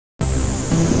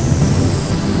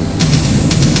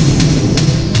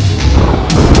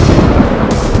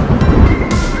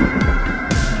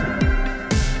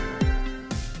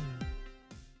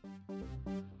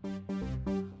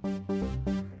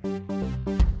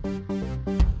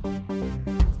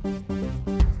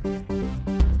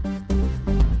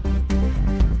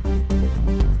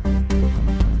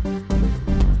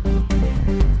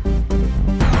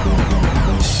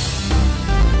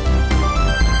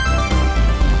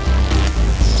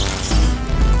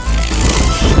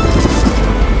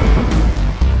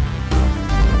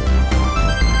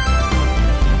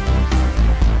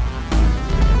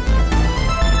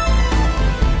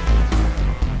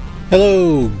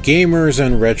Hello gamers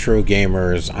and retro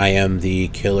gamers, I am the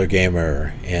Killer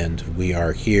Gamer, and we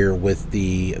are here with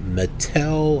the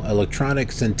Mattel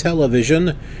Electronics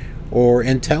Intellivision, or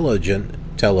Intelligent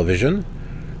Television,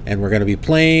 and we're going to be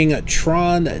playing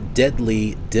Tron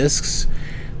Deadly Discs.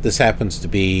 This happens to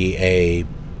be a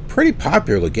pretty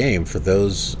popular game for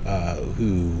those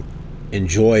who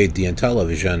enjoyed the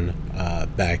Intellivision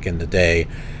back in the day.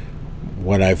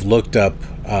 When I've looked up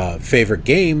favorite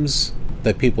games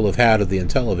that people have had of the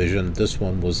Intellivision, this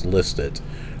one was listed.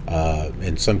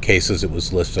 In some cases, it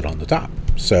was listed on the top.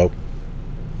 So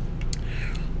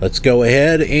let's go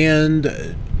ahead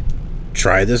and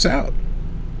try this out.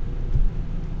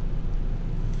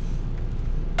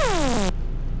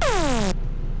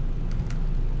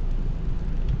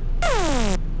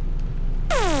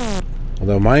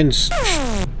 Although mine's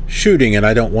shooting and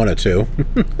I don't want it to.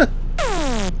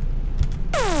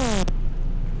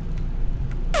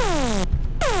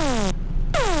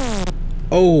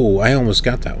 Oh, I almost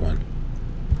got that one.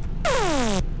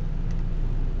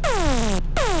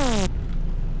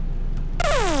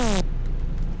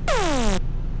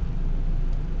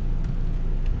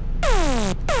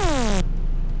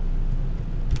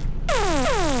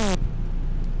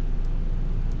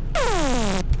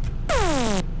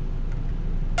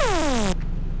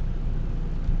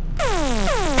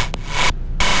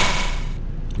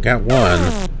 Got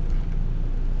one.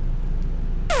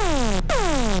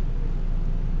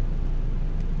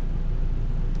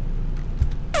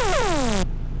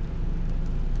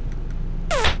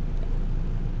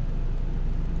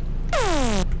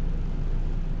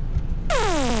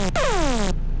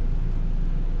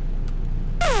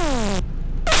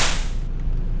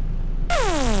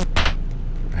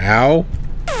 Ow.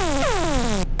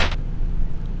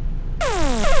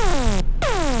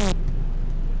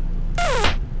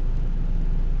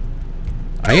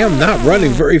 I am not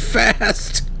running very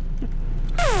fast.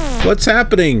 What's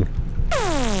happening?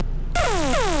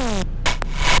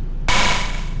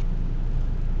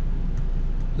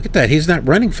 Look at that, he's not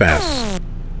running fast.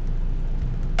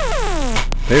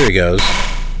 There he goes.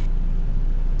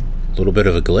 A little bit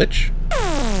of a glitch.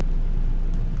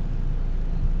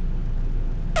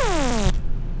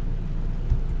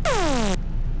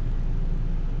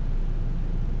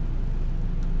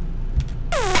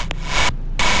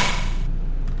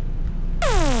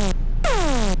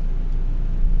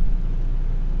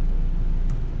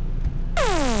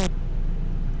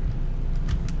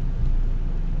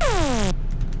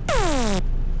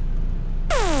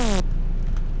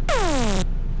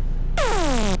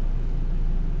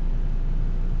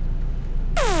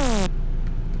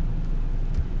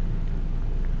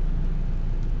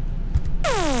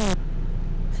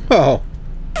 Oh,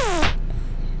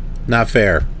 not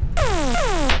fair.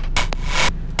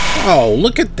 Oh,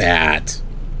 look at that.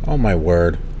 Oh, my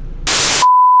word.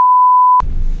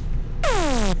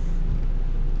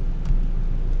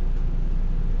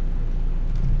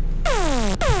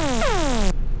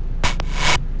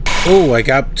 Oh, I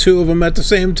got two of them at the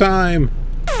same time.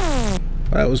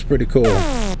 That was pretty cool.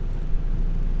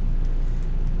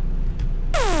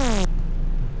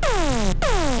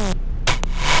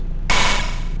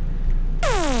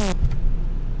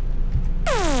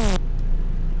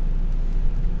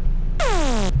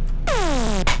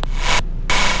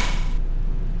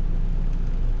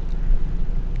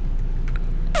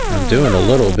 Doing a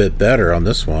little bit better on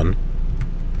this one.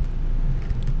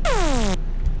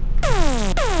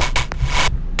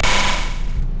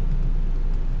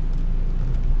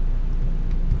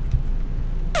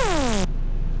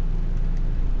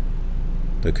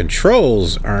 The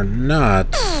controls are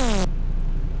not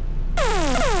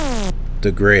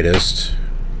the greatest.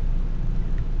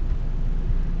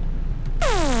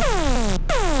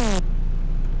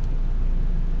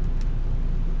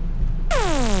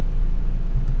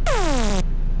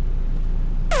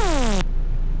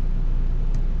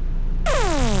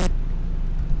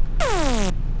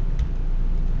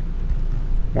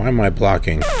 Why am I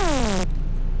blocking?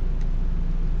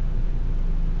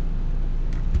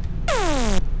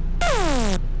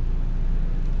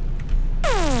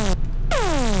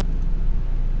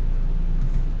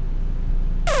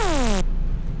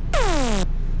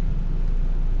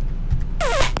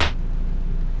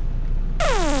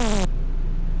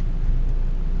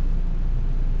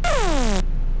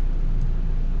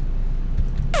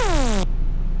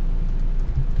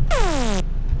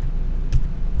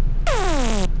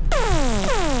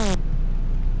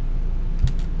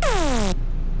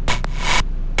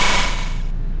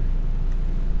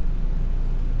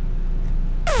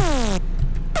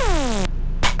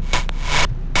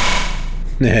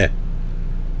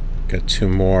 Got two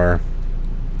more.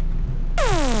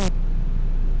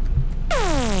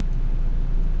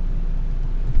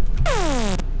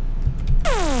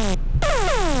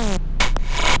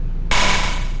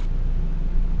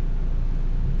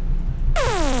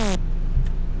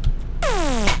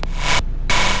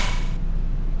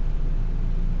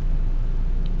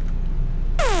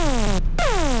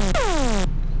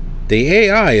 The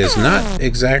AI is not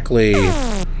exactly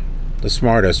the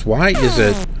smartest. Why is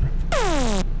it...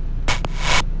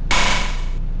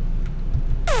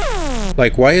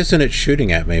 Like, why isn't it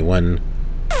shooting at me when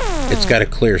it's got a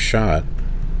clear shot?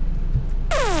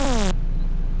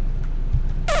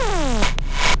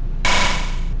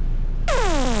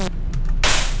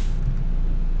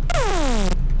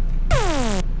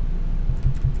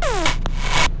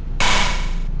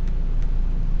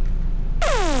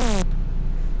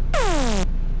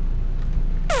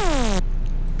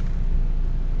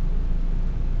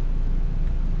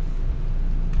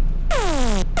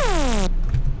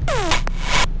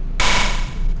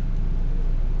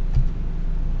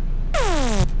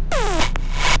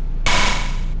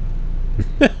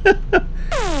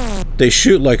 They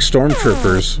shoot like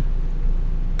stormtroopers.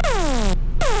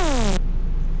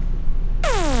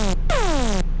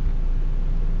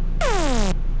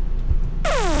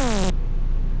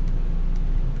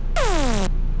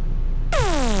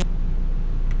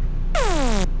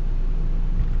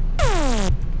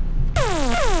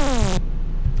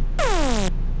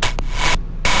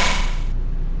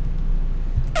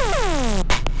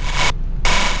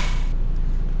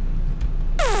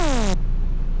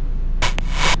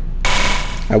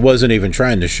 I wasn't even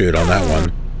trying to shoot on that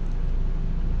one.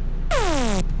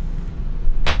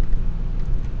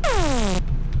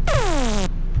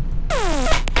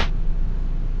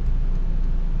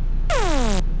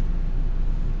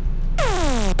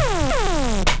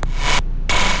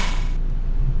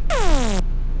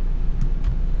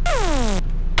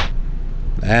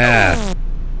 Ah.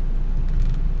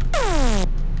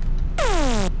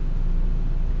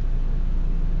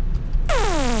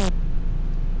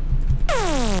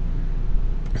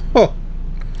 Oh,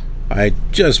 I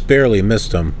just barely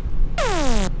missed him.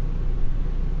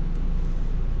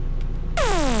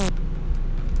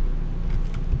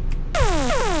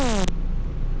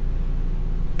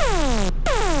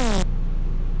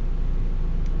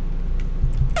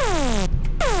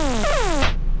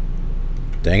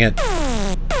 Dang it.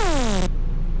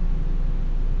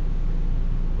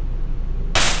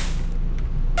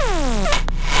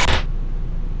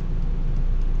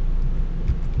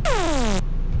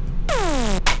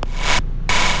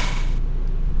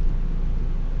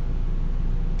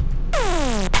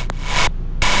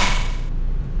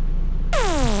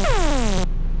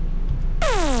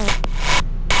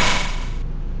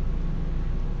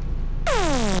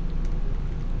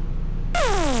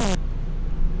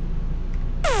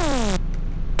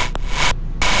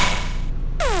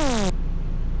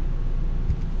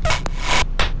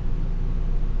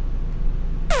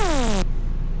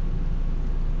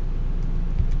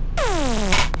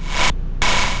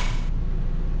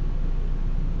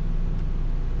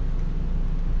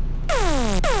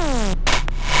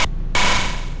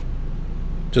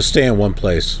 Just stay in one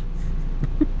place.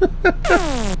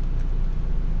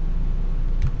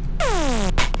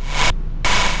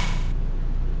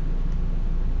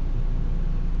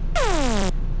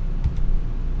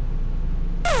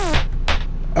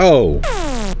 Oh.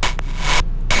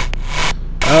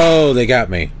 Oh, they got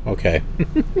me. Okay.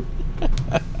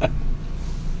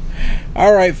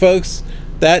 All right, folks.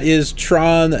 That is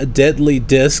Tron Deadly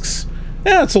Discs.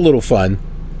 Yeah, it's a little fun.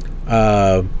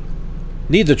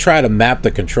 Need to try to map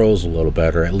the controls a little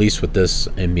better, at least with this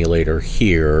emulator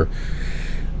here,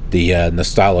 the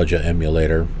Nostalgia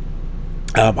emulator.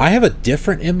 I have a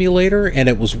different emulator, and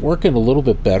it was working a little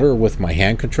bit better with my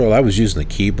hand control. I was using the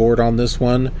keyboard on this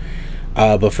one,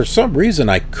 but for some reason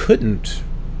I couldn't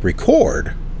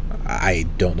record. I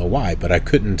don't know why, but I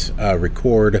couldn't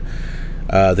record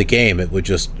the game. It would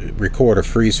just record a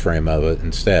freeze frame of it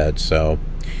instead, so...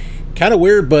 Kind of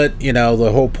weird, but, you know,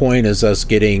 the whole point is us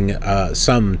getting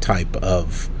some type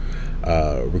of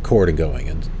recording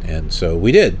going, and so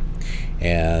we did.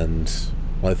 And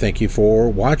I want to thank you for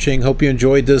watching. Hope you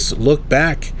enjoyed this look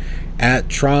back at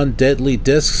Tron Deadly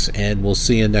Discs, and we'll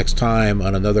see you next time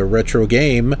on another retro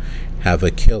game. Have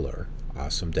a killer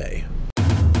awesome day.